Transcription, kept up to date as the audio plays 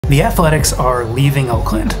The Athletics are leaving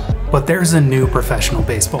Oakland, but there's a new professional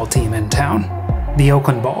baseball team in town, the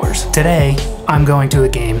Oakland Ballers. Today, I'm going to a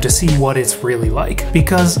game to see what it's really like,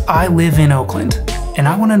 because I live in Oakland, and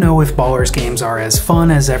I want to know if Ballers games are as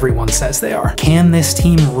fun as everyone says they are. Can this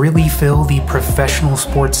team really fill the professional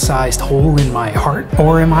sports-sized hole in my heart?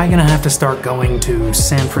 Or am I gonna have to start going to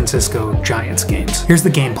San Francisco Giants games? Here's the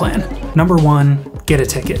game plan. Number 1, get a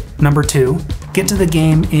ticket. Number 2, get to the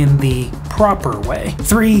game in the proper way.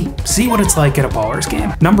 3, see what it's like at a Ballers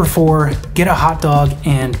game. Number 4, get a hot dog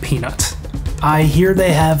and peanuts. I hear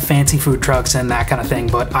they have fancy food trucks and that kind of thing,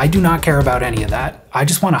 but I do not care about any of that. I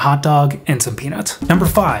just want a hot dog and some peanuts. Number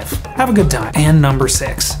 5, have a good time. And number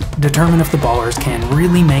 6, determine if the Ballers can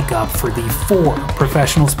really make up for the 4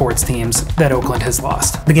 professional sports teams that Oakland has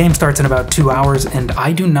lost. The game starts in about 2 hours and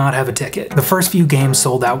I do not have a ticket. The first few games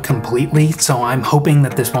sold out completely, so I'm hoping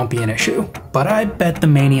that this won't be an issue. But I bet the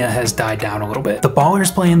mania has died down a little bit. The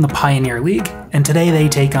Ballers play in the Pioneer League, and today they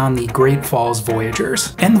take on the Great Falls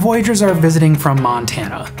Voyagers. And the Voyagers are visiting from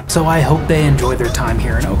Montana, so I hope they enjoy their time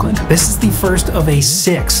here in Oakland. This is the first of a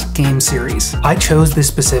 6-game series. I chose this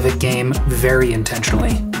specific game very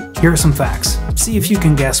intentionally. Here are some facts. See if you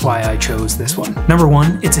can guess why I chose this one. Number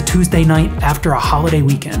 1, it's a Tuesday night after a holiday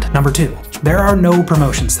weekend. Number 2, there are no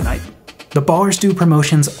promotions tonight. The Ballers do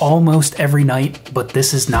promotions almost every night, but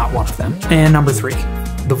this is not one of them. And number 3,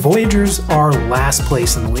 the Voyagers are last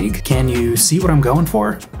place in the league. Can you see what I'm going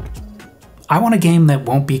for? I want a game that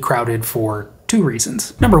won't be crowded for 2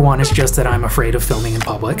 reasons. Number 1 is just that I'm afraid of filming in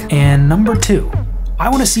public. And number 2, I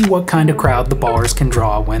want to see what kind of crowd the Ballers can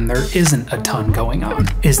draw when there isn't a ton going on.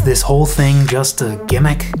 Is this whole thing just a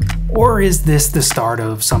gimmick? Or is this the start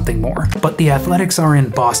of something more? But the Athletics are in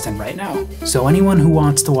Boston right now, so anyone who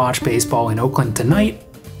wants to watch baseball in Oakland tonight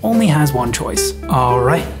only has one choice.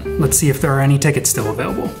 Alright, let's see if there are any tickets still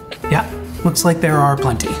available. Yeah, looks like there are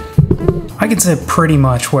plenty. I can sit pretty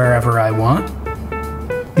much wherever I want.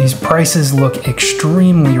 These prices look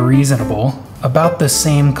extremely reasonable, about the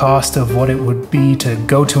same cost of what it would be to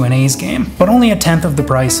go to an A's game, but only a tenth of the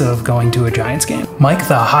price of going to a Giants game. Mike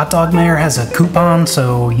the hot dog mayor has a coupon,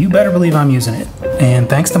 so you better believe I'm using it. And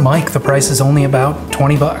thanks to Mike, the price is only about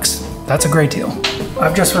 20 bucks. That's a great deal.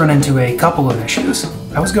 I've just run into a couple of issues.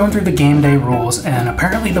 I was going through the game day rules, and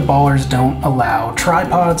apparently the Ballers don't allow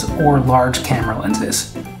tripods or large camera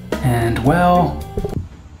lenses. And well,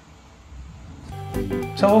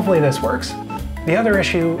 so hopefully this works. The other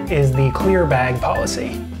issue is the clear bag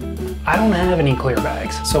policy. I don't have any clear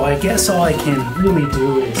bags, so I guess all I can really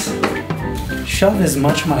do is shove as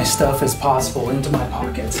much of my stuff as possible into my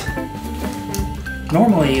pockets.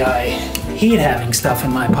 Normally I hate having stuff in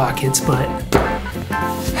my pockets, but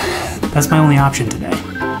that's my only option today.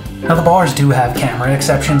 Now the Ballers do have camera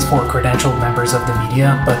exceptions for credentialed members of the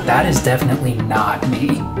media, but that is definitely not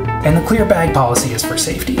me. And the clear bag policy is for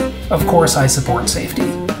safety. Of course I support safety,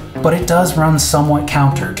 but it does run somewhat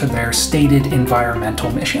counter to their stated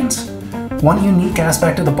environmental missions. One unique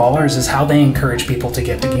aspect of the Ballers is how they encourage people to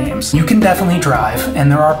get to games. You can definitely drive,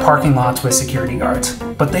 and there are parking lots with security guards,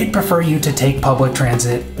 but they'd prefer you to take public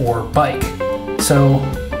transit or bike. So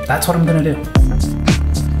that's what I'm gonna do.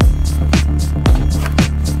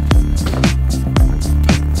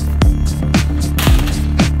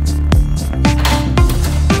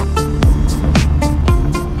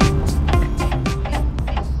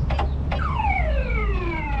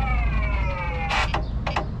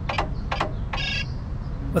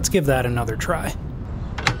 Let's give that another try.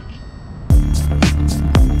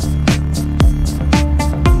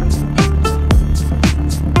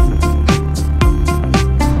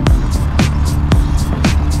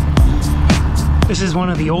 This is one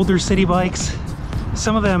of the older city bikes.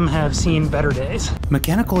 Some of them have seen better days.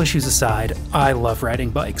 Mechanical issues aside, I love riding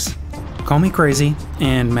bikes. Call me crazy,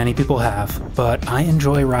 and many people have, but I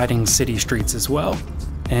enjoy riding city streets as well.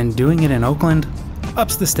 And doing it in Oakland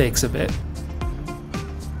ups the stakes a bit.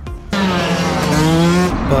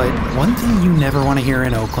 But one thing you never want to hear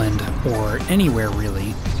in Oakland, or anywhere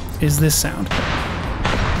really, is this sound.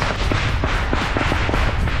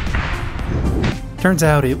 Turns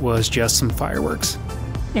out it was just some fireworks.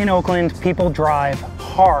 In Oakland, people drive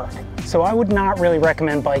hard, so I would not really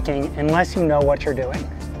recommend biking unless you know what you're doing.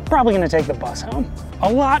 Probably gonna take the bus home.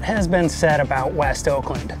 A lot has been said about West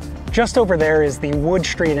Oakland. Just over there is the Wood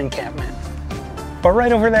Street encampment. But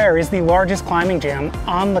right over there is the largest climbing gym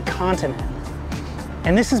on the continent.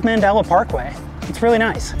 And this is Mandela Parkway. It's really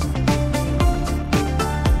nice.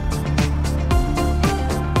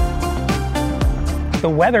 The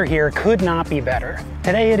weather here could not be better.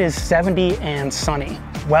 Today it is 70 and sunny.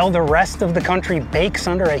 While the rest of the country bakes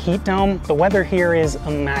under a heat dome, the weather here is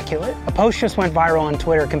immaculate. A post just went viral on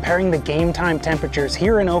Twitter comparing the game time temperatures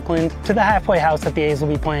here in Oakland to the halfway house that the A's will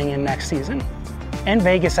be playing in next season, and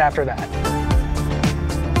Vegas after that.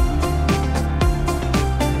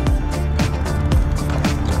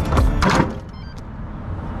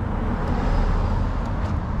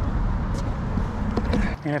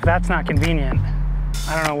 And if that's not convenient,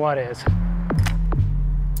 I don't know what is.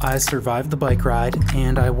 I survived the bike ride,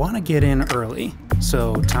 and I want to get in early,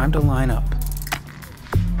 so time to line up.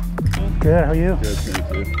 Good, how are you? Good,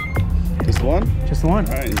 thank you. Just one? Just the one.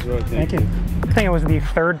 All right, enjoy. Thank you. I think I was the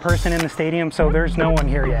third person in the stadium, so there's no one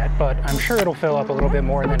here yet, but I'm sure it'll fill up a little bit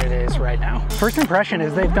more than it is right now. First impression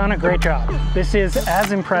is they've done a great job. This is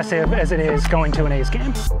as impressive as it is going to an A's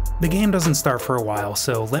game. The game doesn't start for a while,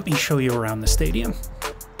 so let me show you around the stadium.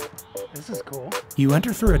 This is cool. You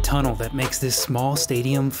enter through a tunnel that makes this small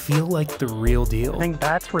stadium feel like the real deal. I think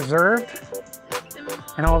that's reserved,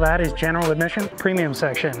 and all that is general admission. Premium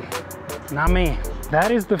section, not me.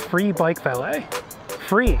 That is the free bike valet.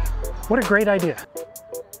 Free. What a great idea.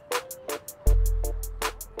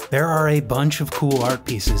 There are a bunch of cool art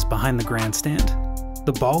pieces behind the grandstand.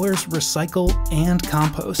 The Ballers recycle and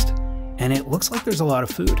compost, and it looks like there's a lot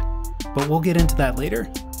of food, but we'll get into that later.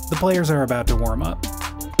 The players are about to warm up.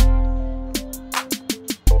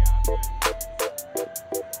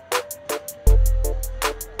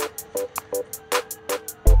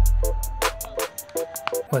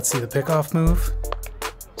 Let's see the pickoff move.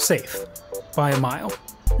 Safe, by a mile.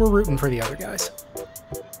 We're rooting for the other guys.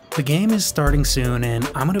 The game is starting soon, and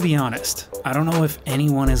I'm gonna be honest, I don't know if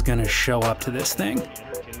anyone is gonna show up to this thing.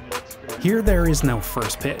 Here there is no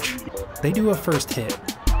first pitch. They do a first hit.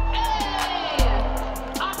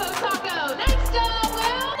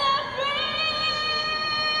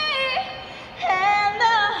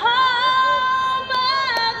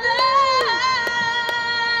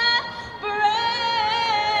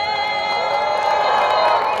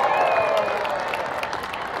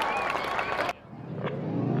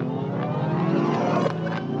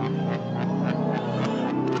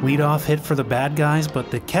 Leadoff hit for the bad guys, but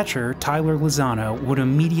the catcher, Tyler Lozano, would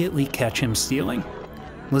immediately catch him stealing.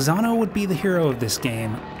 Lozano would be the hero of this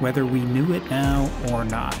game, whether we knew it now or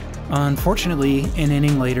not. Unfortunately, an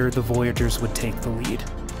inning later, the Voyagers would take the lead.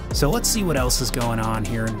 So let's see what else is going on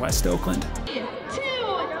here in West Oakland. 2, 1,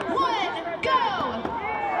 go!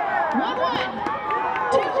 1-1,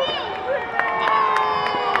 2-2.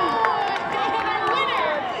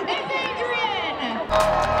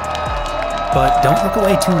 But don't look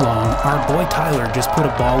away too long, our boy Tyler just put a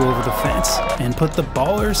ball over the fence and put the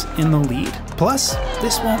Ballers in the lead. Plus,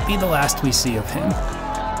 this won't be the last we see of him.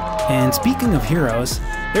 And speaking of heroes,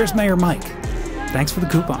 there's Mayor Mike. Thanks for the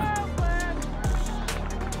coupon.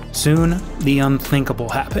 Soon, the unthinkable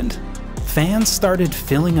happened. Fans started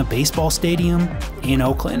filling a baseball stadium in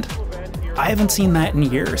Oakland. I haven't seen that in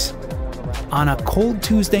years. On a cold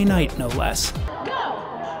Tuesday night, no less.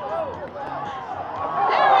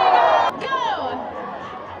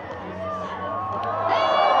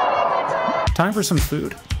 Time for some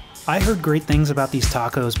food. I heard great things about these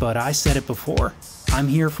tacos, but I said it before. I'm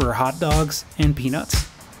here for hot dogs and peanuts.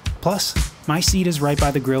 Plus, my seat is right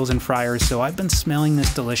by the grills and fryers, so I've been smelling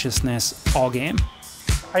this deliciousness all game.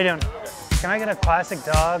 How you doing? Can I get a classic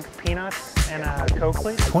dog, peanuts, and a Coke,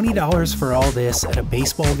 please? $20 for all this at a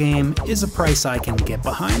baseball game is a price I can get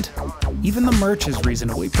behind. Even the merch is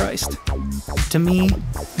reasonably priced. To me,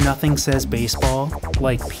 nothing says baseball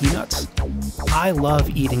like peanuts. I love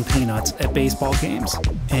eating peanuts at baseball games,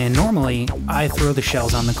 and normally I throw the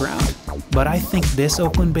shells on the ground, but I think this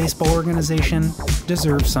Oakland baseball organization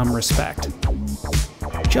deserves some respect.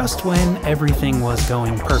 Just when everything was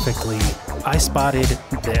going perfectly, I spotted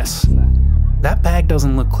this. That bag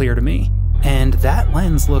doesn't look clear to me, and that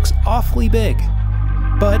lens looks awfully big.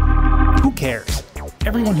 But who cares?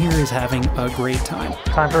 Everyone here is having a great time.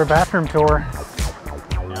 Time for a bathroom tour.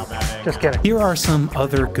 Just kidding. Here are some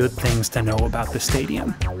other good things to know about the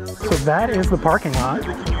stadium. So that is the parking lot.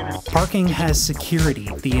 Parking has security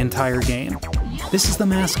the entire game. This is the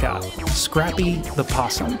mascot, Scrappy the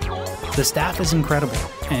Possum. The staff is incredible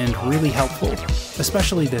and really helpful,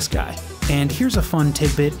 especially this guy. And here's a fun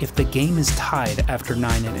tidbit if the game is tied after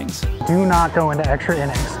 9 innings. Do not go into extra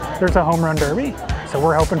innings. There's a home run derby, so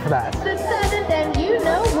we're hoping for that. The 7th, and you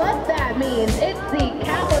know what that means. It's the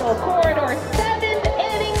Capitol Corridor 7th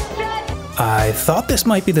inning stretch. I thought this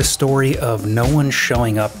might be the story of no one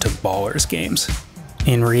showing up to Ballers games.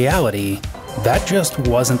 In reality, that just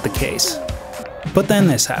wasn't the case. But then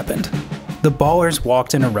this happened. The Ballers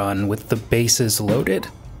walked in a run with the bases loaded,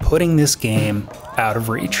 putting this game out of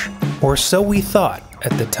reach. Or so we thought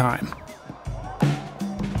at the time.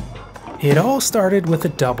 It all started with a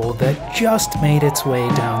double that just made its way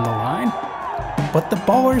down the line. But the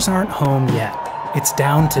Ballers aren't home yet. It's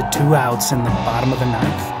down to 2 outs in the bottom of the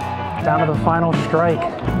 9th. Down to the final strike.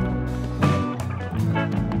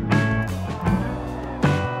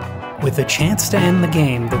 With a chance to end the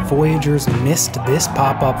game, the Voyagers missed this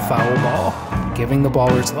pop-up foul ball, giving the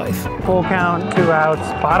Ballers life. Full count, 2 outs,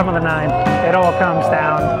 bottom of the 9th. It all comes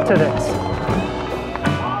down to this.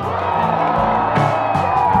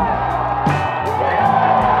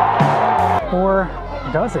 Or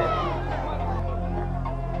does it?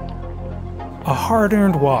 A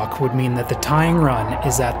hard-earned walk would mean that the tying run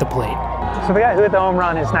is at the plate. So the guy who hit the home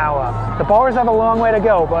run is now up. The Ballers have a long way to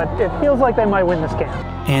go, but it feels like they might win this game.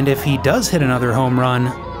 And if he does hit another home run,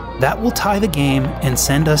 that will tie the game and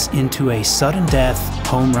send us into a sudden death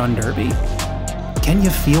home run derby. Can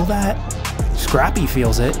you feel that? Scrappy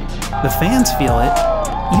feels it. The fans feel it.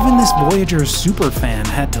 Even this Voyagers super fan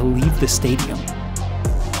had to leave the stadium.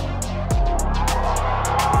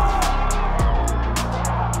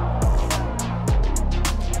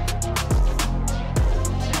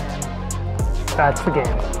 That's the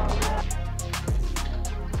game.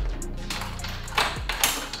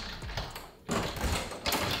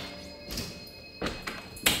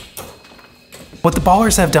 What the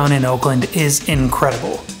Ballers have done in Oakland is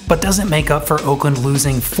incredible, but doesn't make up for Oakland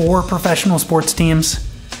losing 4 professional sports teams.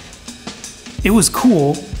 It was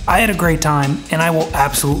cool, I had a great time, and I will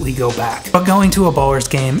absolutely go back. But going to a Ballers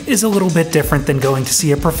game is a little bit different than going to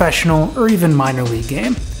see a professional or even minor league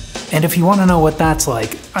game. And if you want to know what that's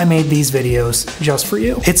like, I made these videos just for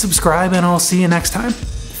you. Hit subscribe and I'll see you next time.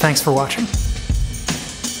 Thanks for watching.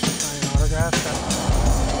 Signing autographs.